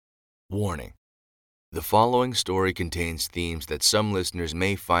Warning: the following story contains themes that some listeners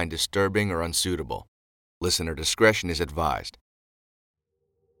may find disturbing or unsuitable. Listener discretion is advised.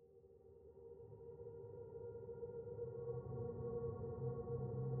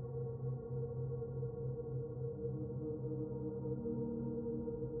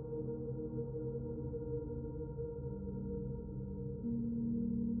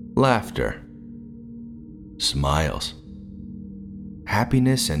 Laughter, smiles,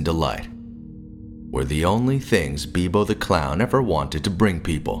 happiness, and delight were the only things Bibo the Clown ever wanted to bring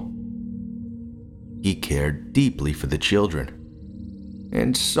people. He cared deeply for the children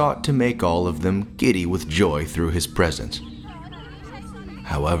and sought to make all of them giddy with joy through his presence.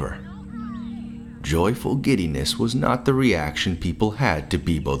 However, joyful giddiness was not the reaction people had to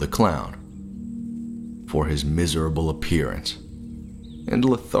Bibo the Clown, for his miserable appearance and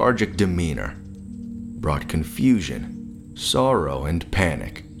lethargic demeanor brought confusion, sorrow, and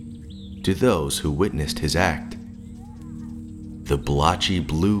panic to those who witnessed his act. The blotchy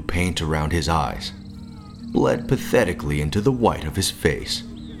blue paint around his eyes bled pathetically into the white of his face,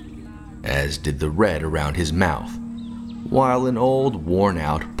 as did the red around his mouth, while an old,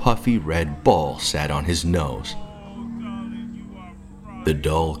 worn-out, puffy red ball sat on his nose. The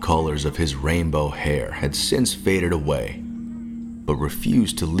dull colors of his rainbow hair had since faded away, but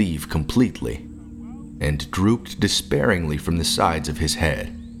refused to leave completely, and drooped despairingly from the sides of his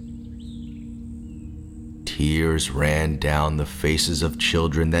head. Tears ran down the faces of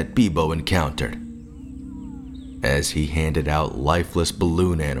children that Bibo encountered, as he handed out lifeless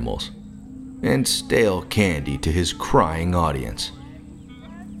balloon animals and stale candy to his crying audience.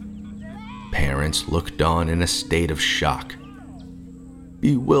 Parents looked on in a state of shock,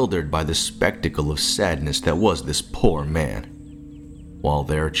 bewildered by the spectacle of sadness that was this poor man, while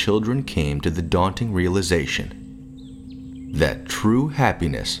their children came to the daunting realization that true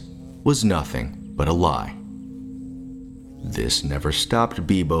happiness was nothing but a lie. This never stopped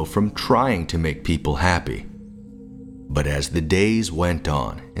Bibo from trying to make people happy. But as the days went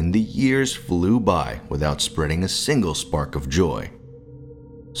on and the years flew by without spreading a single spark of joy,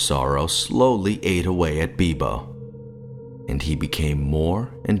 sorrow slowly ate away at Bibo, and he became more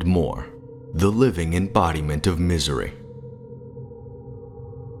and more the living embodiment of misery.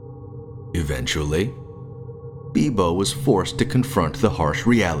 Eventually, Bibo was forced to confront the harsh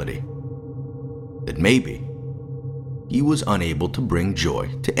reality that maybe he was unable to bring joy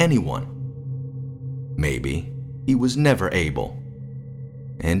to anyone. Maybe he was never able,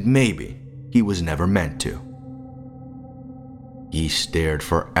 and maybe he was never meant to. He stared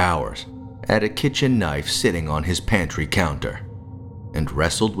for hours at a kitchen knife sitting on his pantry counter and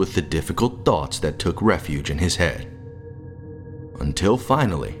wrestled with the difficult thoughts that took refuge in his head, until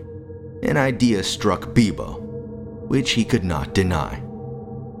finally an idea struck Bibo, which he could not deny.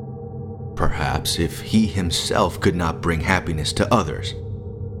 Perhaps if he himself could not bring happiness to others,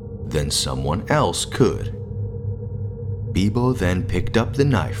 then someone else could. Bibo then picked up the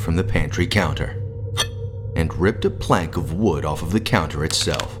knife from the pantry counter and ripped a plank of wood off of the counter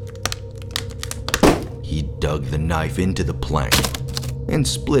itself. He dug the knife into the plank and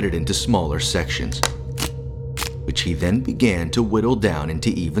split it into smaller sections, which he then began to whittle down into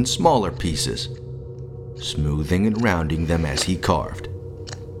even smaller pieces, smoothing and rounding them as he carved.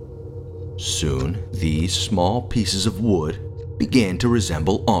 Soon, these small pieces of wood began to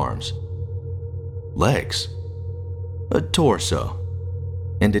resemble arms, legs, a torso,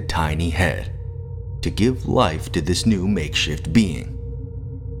 and a tiny head to give life to this new makeshift being.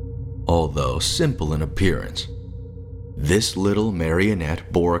 Although simple in appearance, this little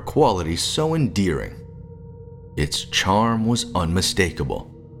marionette bore a quality so endearing. Its charm was unmistakable.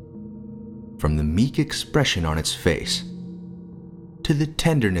 From the meek expression on its face to the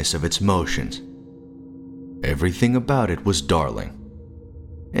tenderness of its motions, everything about it was darling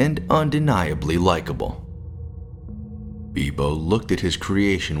and undeniably likable. Bibo looked at his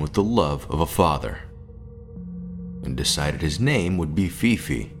creation with the love of a father and decided his name would be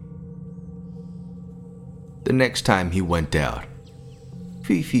Fifi. The next time he went out,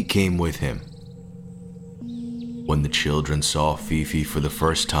 Fifi came with him. When the children saw Fifi for the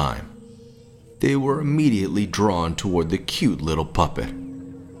first time, they were immediately drawn toward the cute little puppet.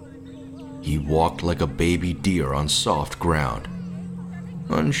 He walked like a baby deer on soft ground,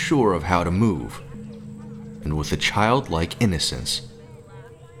 unsure of how to move, and with a childlike innocence.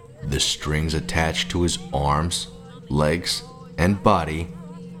 The strings attached to his arms, legs, and body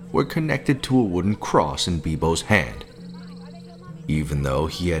were connected to a wooden cross in Bibo's hand. Even though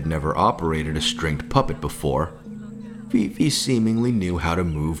he had never operated a stringed puppet before, Fifi seemingly knew how to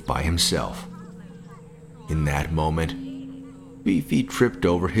move by himself. In that moment, Fifi tripped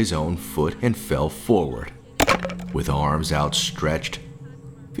over his own foot and fell forward. With arms outstretched,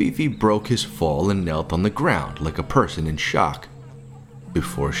 Fifi broke his fall and knelt on the ground like a person in shock,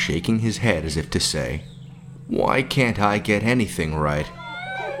 before shaking his head as if to say, "Why can't I get anything right?"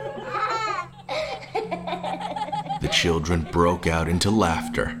 The children broke out into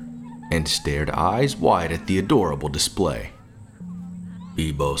laughter and stared eyes wide at the adorable display.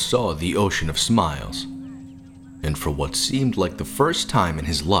 Bibo saw the ocean of smiles, and for what seemed like the first time in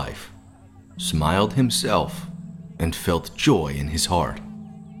his life, smiled himself and felt joy in his heart.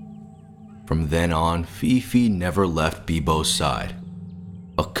 From then on, Fifi never left Bibo's side,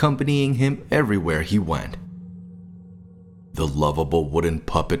 accompanying him everywhere he went. The lovable wooden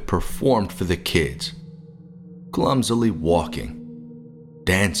puppet performed for the kids, clumsily walking,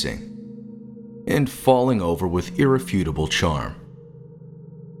 dancing, and falling over with irrefutable charm.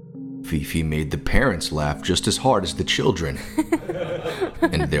 Fifi made the parents laugh just as hard as the children,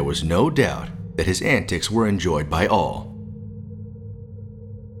 and there was no doubt that his antics were enjoyed by all.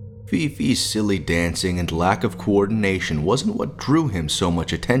 Fifi's silly dancing and lack of coordination wasn't what drew him so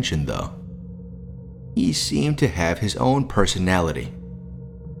much attention, though. He seemed to have his own personality,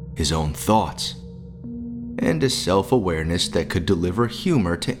 his own thoughts, and a self-awareness that could deliver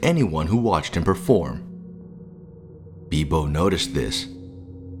humor to anyone who watched him perform. Bibo noticed this,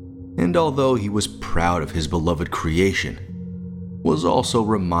 and although he was proud of his beloved creation, was also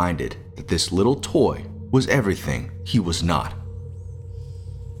reminded that this little toy was everything he was not.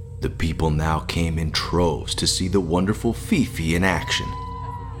 The people now came in troves to see the wonderful Fifi in action.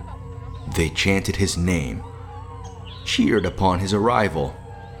 They chanted his name, cheered upon his arrival,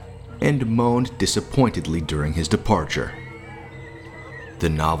 and moaned disappointedly during his departure. The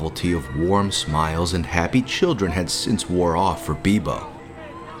novelty of warm smiles and happy children had since wore off for Bibo,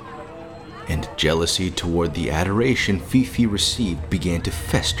 and jealousy toward the adoration Fifi received began to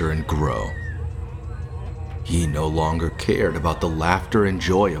fester and grow. He no longer cared about the laughter and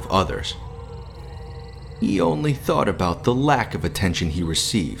joy of others. He only thought about the lack of attention he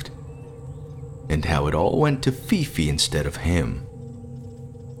received, and how it all went to Fifi instead of him.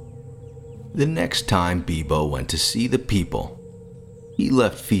 The next time Bibo went to see the people, he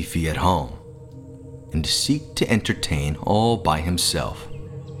left Fifi at home and sought to entertain all by himself.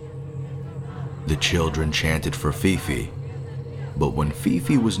 The children chanted for Fifi, but when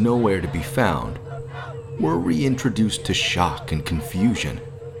Fifi was nowhere to be found, were reintroduced to shock and confusion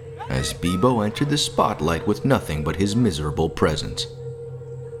as Bibo entered the spotlight with nothing but his miserable presence.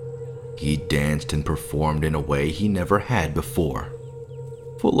 He danced and performed in a way he never had before,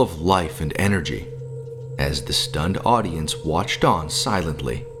 full of life and energy, as the stunned audience watched on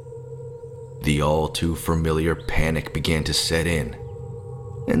silently. The all too familiar panic began to set in,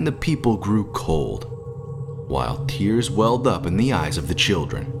 and the people grew cold, while tears welled up in the eyes of the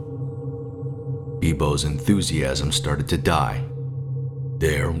children. Bibo's enthusiasm started to die.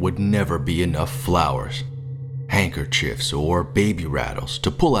 There would never be enough flowers, handkerchiefs, or baby rattles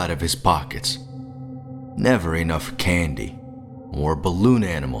to pull out of his pockets. Never enough candy or balloon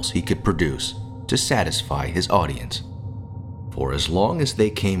animals he could produce to satisfy his audience. For as long as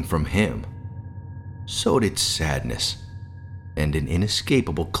they came from him, so did sadness, and an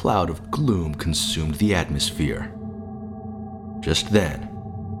inescapable cloud of gloom consumed the atmosphere. Just then,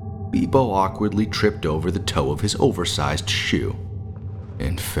 Bibo awkwardly tripped over the toe of his oversized shoe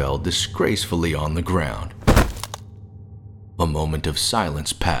and fell disgracefully on the ground. A moment of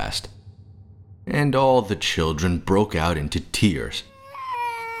silence passed, and all the children broke out into tears.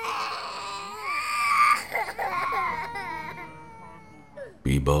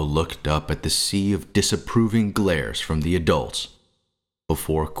 Bibo looked up at the sea of disapproving glares from the adults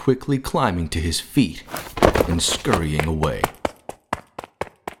before quickly climbing to his feet and scurrying away.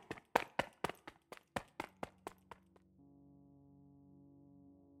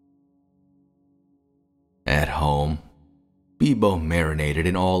 At home, Bibo marinated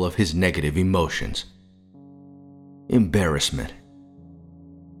in all of his negative emotions: embarrassment,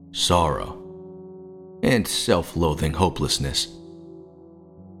 sorrow, and self-loathing hopelessness.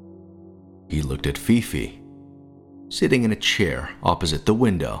 He looked at Fifi, sitting in a chair opposite the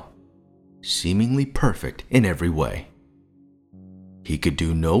window, seemingly perfect in every way. He could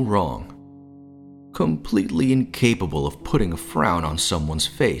do no wrong, completely incapable of putting a frown on someone's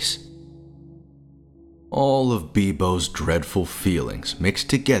face. All of Bibo's dreadful feelings mixed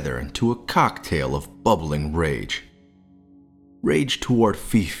together into a cocktail of bubbling rage. Rage toward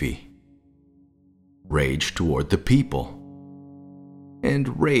Fifi, rage toward the people,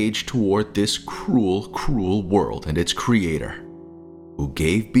 and rage toward this cruel, cruel world and its creator, who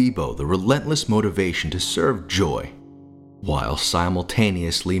gave Bibo the relentless motivation to serve joy while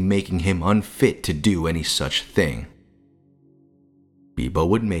simultaneously making him unfit to do any such thing. Bibo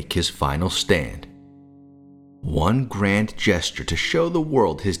would make his final stand. One grand gesture to show the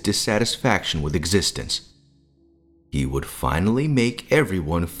world his dissatisfaction with existence. He would finally make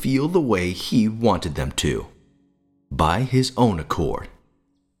everyone feel the way he wanted them to, by his own accord.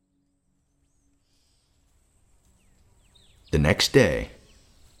 The next day,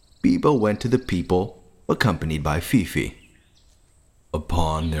 Bibo went to the people, accompanied by Fifi.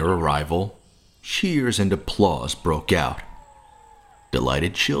 Upon their arrival, cheers and applause broke out.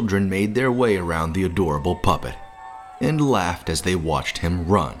 Delighted children made their way around the adorable puppet and laughed as they watched him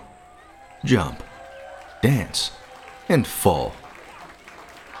run, jump, dance, and fall.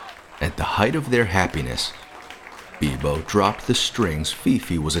 At the height of their happiness, Bibo dropped the strings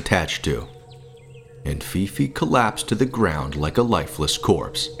Fifi was attached to, and Fifi collapsed to the ground like a lifeless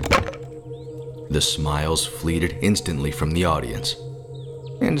corpse. The smiles fleeted instantly from the audience,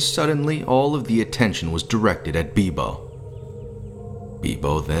 and suddenly all of the attention was directed at Bibo.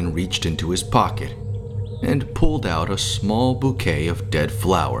 Bibo then reached into his pocket and pulled out a small bouquet of dead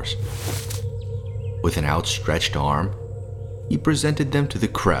flowers. With an outstretched arm, he presented them to the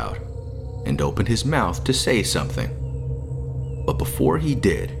crowd and opened his mouth to say something. But before he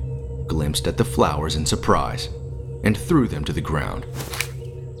did, glimpsed at the flowers in surprise and threw them to the ground.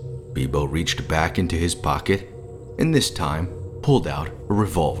 Bibo reached back into his pocket and this time pulled out a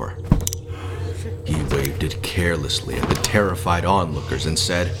revolver. He waved it carelessly at the terrified onlookers and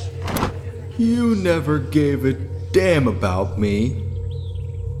said, "You never gave a damn about me.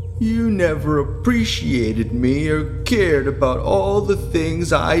 You never appreciated me or cared about all the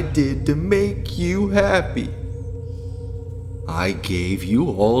things I did to make you happy. I gave you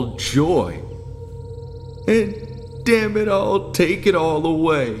all joy. And damn it, I'll take it all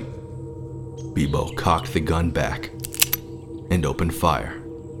away." Bibo cocked the gun back and opened fire.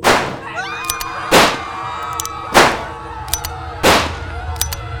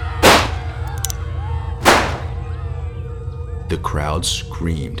 The crowd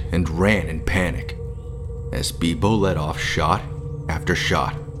screamed and ran in panic as Bibo let off shot after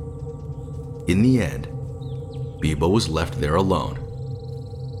shot. In the end, Bibo was left there alone,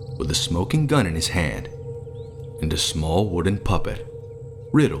 with a smoking gun in his hand and a small wooden puppet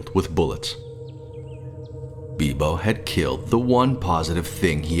riddled with bullets. Bibo had killed the one positive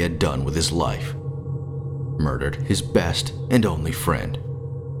thing he had done with his life, murdered his best and only friend.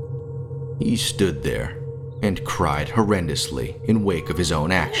 He stood there and cried horrendously in wake of his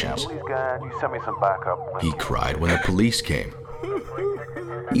own actions. He cried when the police came.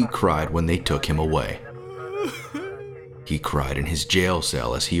 He cried when they took him away. He cried in his jail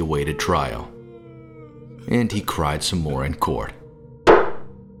cell as he awaited trial. And he cried some more in court.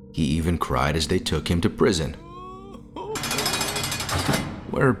 He even cried as they took him to prison,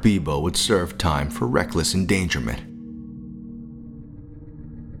 where Bibo would serve time for reckless endangerment.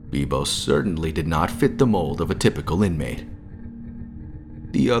 Bibo certainly did not fit the mold of a typical inmate.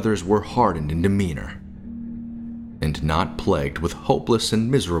 The others were hardened in demeanor and not plagued with hopeless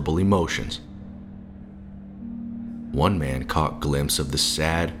and miserable emotions. One man caught a glimpse of the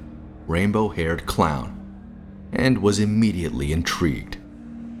sad, rainbow-haired clown and was immediately intrigued.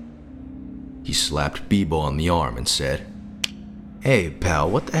 He slapped Bibo on the arm and said, "Hey, pal,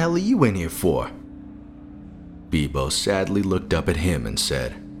 what the hell are you in here for?" Bibo sadly looked up at him and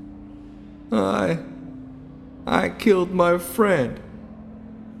said, I killed my friend.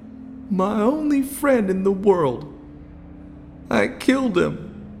 My only friend in the world. I killed him.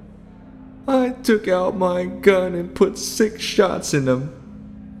 I took out my gun and put 6 shots in him.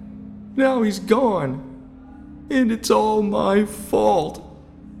 Now he's gone, and it's all my fault."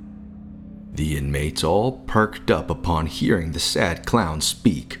 The inmates all perked up upon hearing the sad clown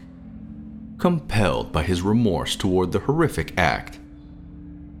speak, compelled by his remorse toward the horrific act.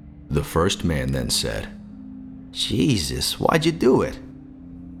 The first man then said, "Jesus, why'd you do it?"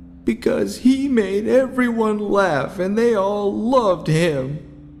 "Because he made everyone laugh and they all loved him.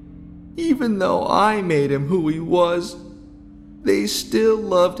 Even though I made him who he was, they still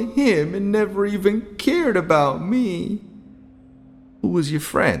loved him and never even cared about me." "Who was your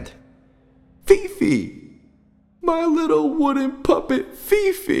friend?" "Fifi. My little wooden puppet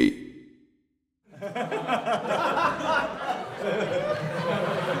Fifi."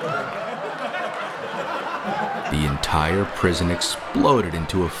 The entire prison exploded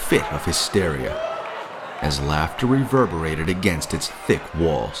into a fit of hysteria as laughter reverberated against its thick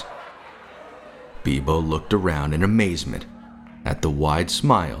walls. Bibo looked around in amazement at the wide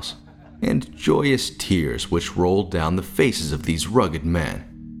smiles and joyous tears which rolled down the faces of these rugged men.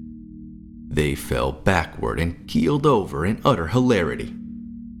 They fell backward and keeled over in utter hilarity,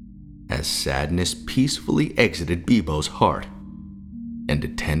 as sadness peacefully exited Bebo's heart, and a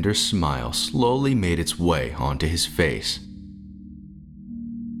tender smile slowly made its way onto his face.